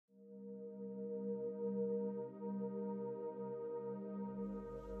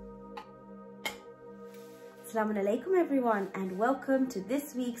Assalamu alaikum everyone, and welcome to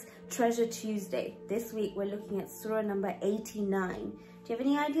this week's Treasure Tuesday. This week we're looking at surah number 89. Do you have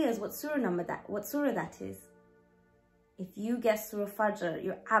any ideas what surah that is? If you guess Surah Fajr,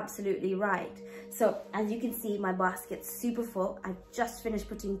 you're absolutely right. So as you can see, my basket's super full. I've just finished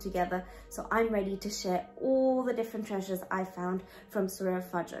putting together, so I'm ready to share all the different treasures I found from Surah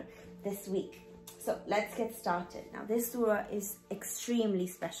Fajr this week. So let's get started. Now this surah is extremely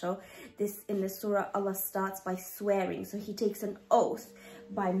special. In the surah, Allah starts by swearing. So he takes an oath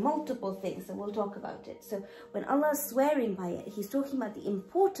by multiple things. So we'll talk about it. So when Allah is swearing by it, he's talking about the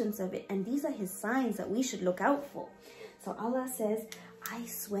importance of it. And these are his signs that we should look out for. So Allah says, I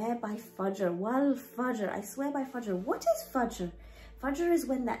swear by Fajr. Wal Fajr. I swear by Fajr. What is Fajr? Fajr is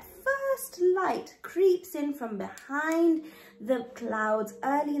when that first light creeps in from behind the clouds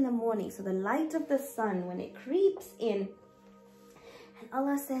early in the morning. So the light of the sun, when it creeps in. And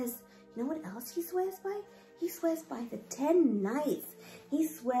Allah says, you know what else he swears by? He swears by the 10 nights. He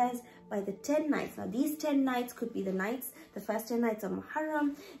swears by the 10 nights. Now these 10 nights could be the first 10 nights of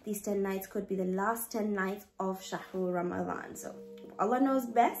Muharram. These 10 nights could be the last 10 nights of Shahru Ramadan. So Allah knows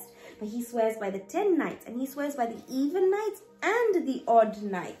best, but he swears by the 10 nights, and he swears by the even nights and the odd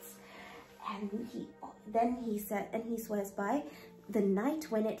nights. And he swears by the night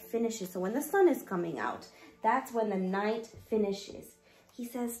when it finishes. So when the sun is coming out, that's when the night finishes. He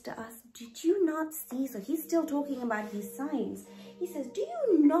says to us, did you not see? So he's still talking about his signs. He says, do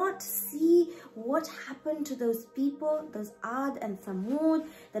you not see what happened to those people, those Ad and Thamud,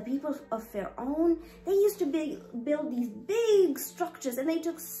 the people of Fir'aun? They used to build these big structures, and they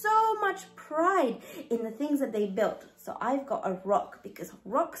took so much pride in the things that they built. So I've got a rock, because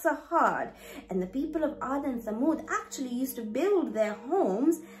rocks are hard. And the people of Ad and Thamud actually used to build their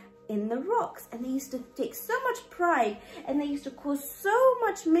homes in the rocks, and they used to take so much pride, and they used to cause so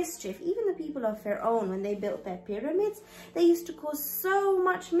much mischief. Even the people of Fir'aun, when they built their pyramids, they used to cause so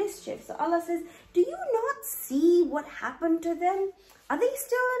much mischief. So Allah says, do you not see what happened to them? Are they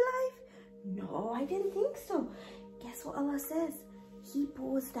still alive? No, I didn't think so. Guess what Allah says? He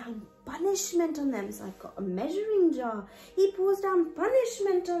pours down punishment on them. So I've got a measuring jar. He pours down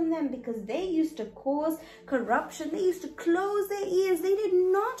punishment on them because they used to cause corruption. They used to close their ears. They did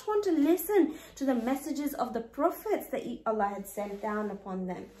not want to listen to the messages of the prophets that Allah had sent down upon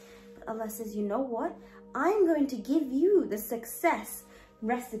them. But Allah says, you know what? I'm going to give you the success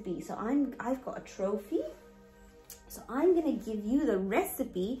recipe. So I've got a trophy. So I'm going to give you the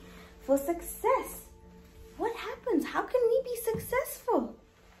recipe for success. What happens? How can we be successful?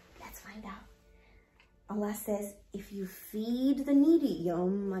 Let's find out. Allah says, if you feed the needy,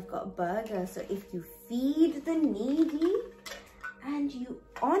 yum, I've got a burger. So if you feed the needy and you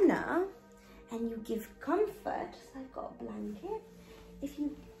honor and you give comfort, so I've got a blanket. If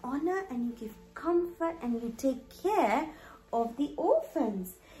you honor and you give comfort and you take care of the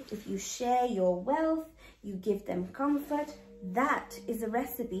orphans, if you share your wealth, you give them comfort, that is a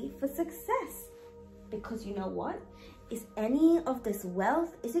recipe for success. Because you know what? Is any of this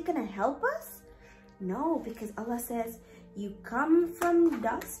wealth, is it going to help us? No, because Allah says, you come from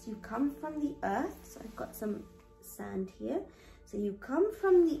dust, you come from the earth. So I've got some sand here. So you come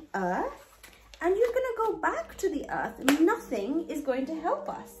from the earth and you're going to go back to the earth. Nothing is going to help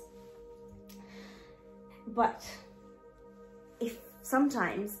us. But if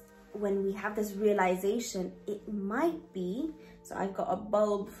sometimes when we have this realization, it might be, so I've got a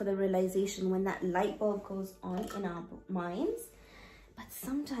bulb for the realization when that light bulb goes on in our minds. But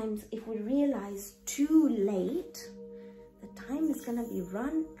sometimes if we realize too late, the time is going to be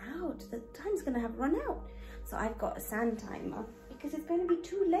run out. The time is going to have run out. So I've got a sand timer because it's going to be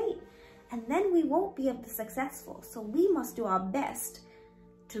too late. And then we won't be able to be successful. So we must do our best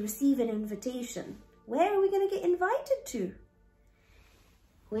to receive an invitation. Where are we going to get invited to?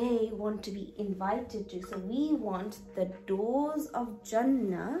 We want to be invited to. So we want the doors of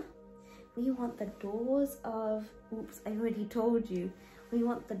Jannah. We want the doors of, oops, I already told you. We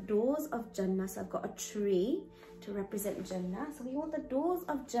want the doors of Jannah. So I've got a tree to represent Jannah. So we want the doors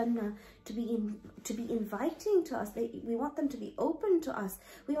of Jannah to be inviting to us. We want them to be open to us.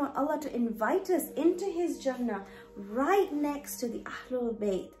 We want Allah to invite us into his Jannah right next to the Ahlul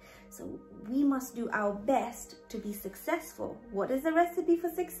Bayt. So we must do our best to be successful. What is the recipe for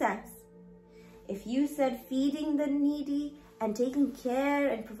success? If you said feeding the needy and taking care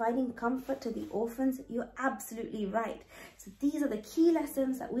and providing comfort to the orphans, you're absolutely right. So these are the key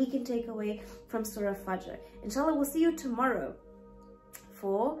lessons that we can take away from Surah Fajr. Inshallah, we'll see you tomorrow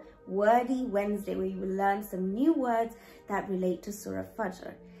for Wordy Wednesday, where you will learn some new words that relate to Surah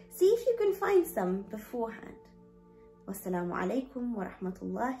Fajr. See if you can find some beforehand. Wassalamu alaikum wa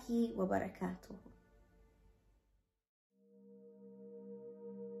rahmatullahi wa barakatuh.